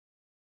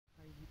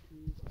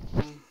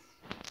Um,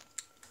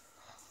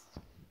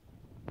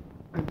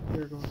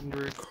 we're going to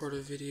record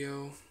a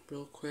video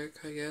real quick,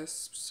 I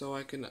guess, so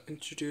I can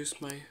introduce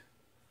my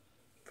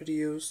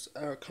videos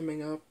that are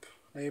coming up.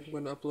 I am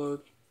going to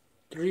upload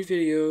 3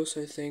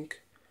 videos, I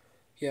think.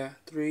 Yeah,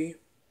 3.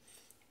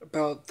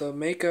 About the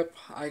makeup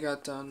I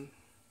got done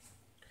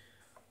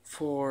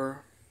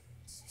for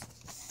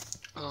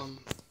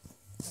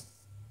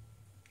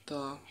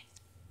the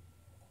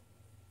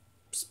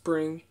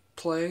spring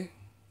play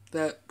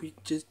that we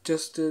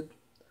just did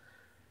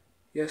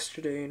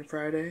yesterday and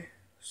Friday,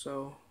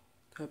 so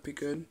that'd be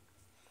good.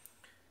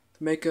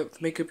 The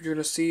makeup you're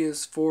gonna see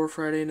is for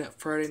Friday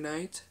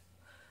night.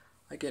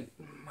 I get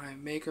my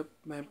makeup,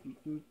 my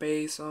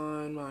base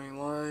on, my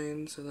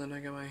lines, and then I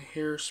got my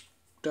hair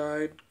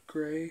dyed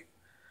gray,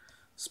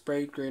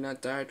 sprayed gray,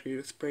 not dyed gray,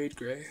 but sprayed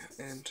gray,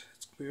 and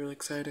it's gonna be really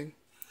exciting.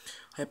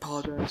 I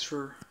apologize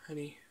for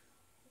any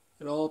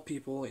and all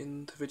people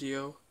in the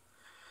video.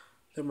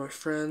 They're my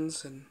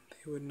friends, and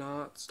they would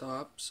not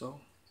stop,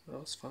 so that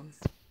was fun.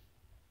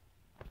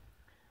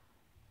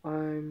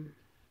 I'm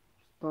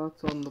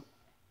thoughts on the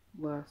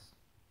last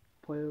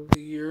play of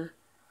the year.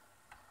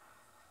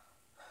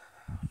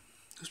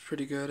 It was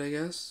pretty good, I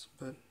guess,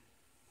 but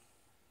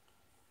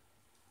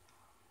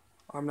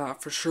I'm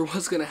not for sure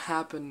what's gonna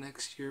happen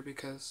next year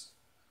because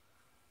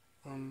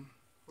a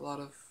lot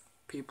of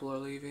people are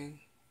leaving,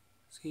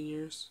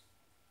 seniors.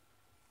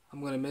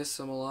 I'm gonna miss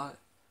them a lot,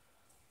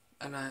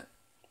 and I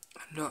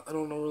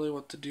don't know really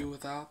what to do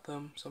without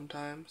them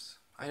sometimes.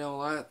 I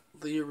know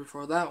the year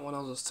before that, when I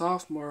was a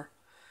sophomore,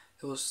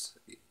 it was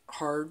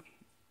hard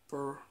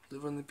for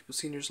when the people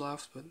seniors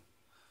left, but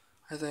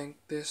I think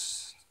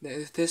this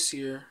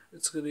year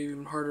it's gonna be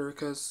even harder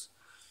because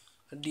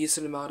a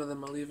decent amount of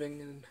them are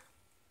leaving, and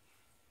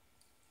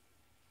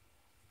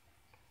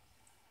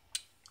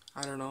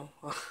I don't know.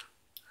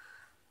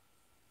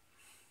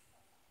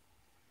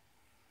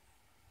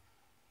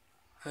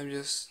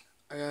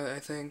 I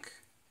thank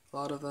a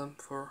lot of them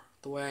for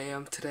the way I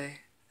am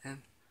today,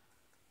 and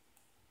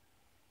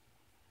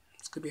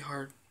it's gonna be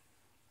hard.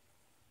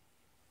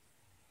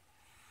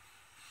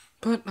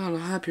 But on a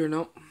happier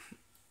note,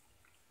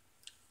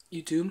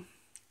 YouTube.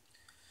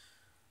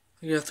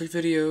 I got 3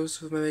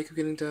 videos with my makeup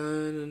getting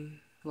done and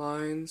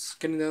lines.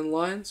 Getting done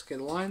lines. Okay,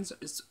 the lines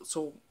is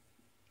so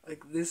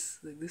like this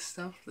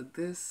stuff, like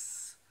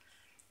this.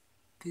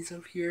 These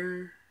up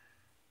here.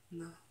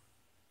 No.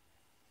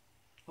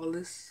 All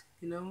this,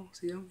 see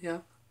them? Yeah.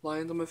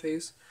 Lines on my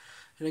face.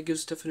 And it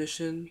gives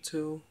definition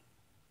to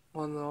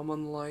I'm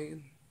on the light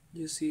and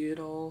you see it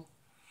all.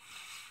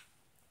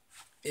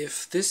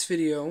 If this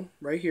video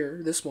right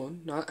here, this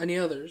one, not any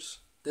others,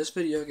 this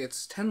video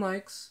gets 10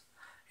 likes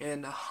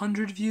and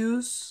 100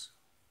 views,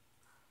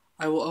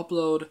 I will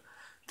upload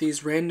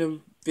these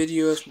random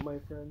videos my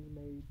friends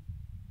made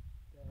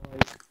that are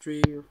like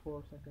 3 or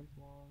 4 seconds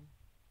long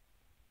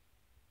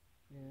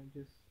and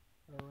just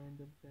a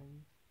random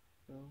thing.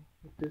 So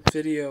if this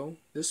video,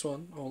 this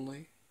one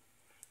only,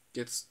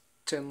 gets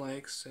 10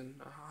 likes and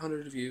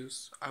 100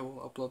 views, I will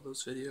upload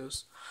those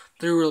videos.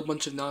 They were a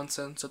bunch of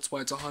nonsense, that's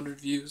why it's 100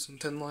 views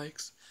and 10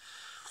 likes.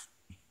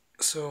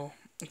 So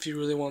if you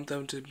really want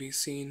them to be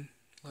seen,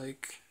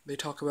 like they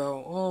talk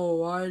about, oh,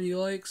 why do you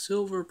like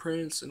Silver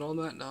Prince and all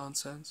that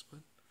nonsense,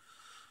 but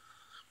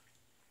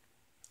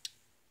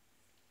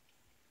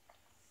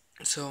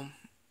so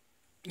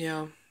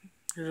yeah,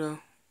 I'm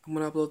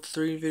gonna upload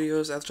 3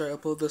 videos after I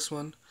upload this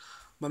one.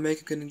 My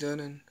makeup getting done,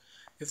 and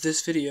if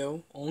this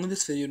video, only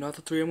this video, not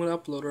the 3 I'm gonna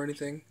upload or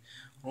anything,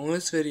 only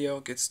this video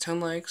gets 10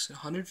 likes and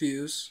 100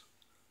 views,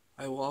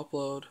 I will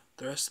upload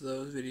the rest of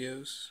those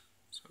videos.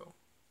 So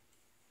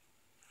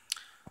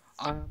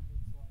it's like,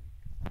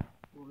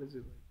 what is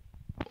it,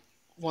 like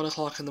 1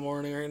 o'clock in the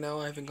morning right now.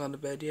 I haven't gone to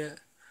bed yet.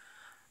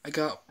 I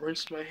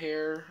rinsed my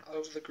hair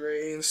out of the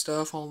gray and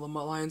stuff. All the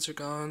lines are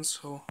gone,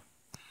 so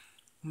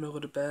I'm gonna go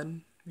to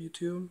bed.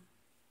 YouTube.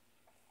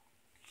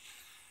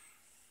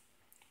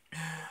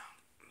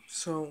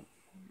 So,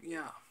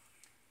 yeah.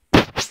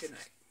 Good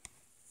night.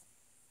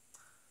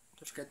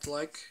 Don't forget to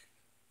like,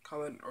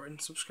 comment, or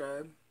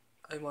subscribe.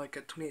 I'm like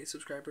at 28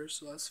 subscribers,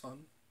 so that's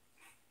fun.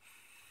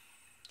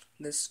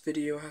 This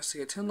video has to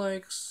get 10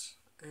 likes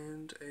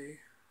and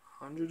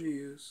 100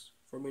 views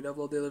for me to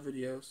upload the other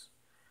videos.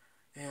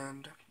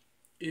 And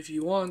if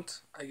you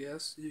want, I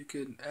guess, you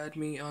could add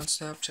me on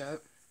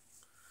Snapchat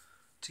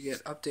to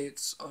get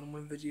updates on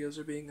when videos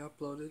are being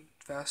uploaded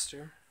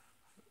faster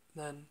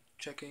than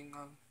checking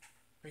on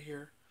right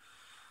here.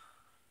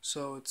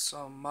 So it's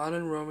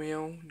Modern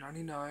Romeo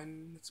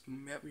 99.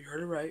 Yep, you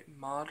heard it right.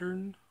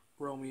 Modern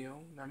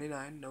Romeo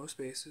 99. No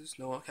spaces,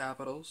 no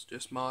capitals.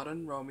 Just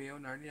Modern Romeo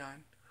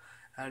 99.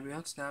 Add me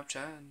on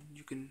Snapchat, and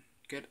you can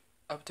get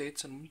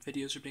updates on when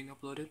videos are being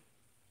uploaded.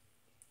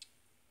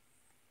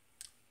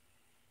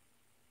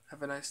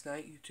 Have a nice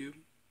night, YouTube.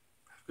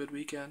 Have a good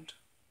weekend.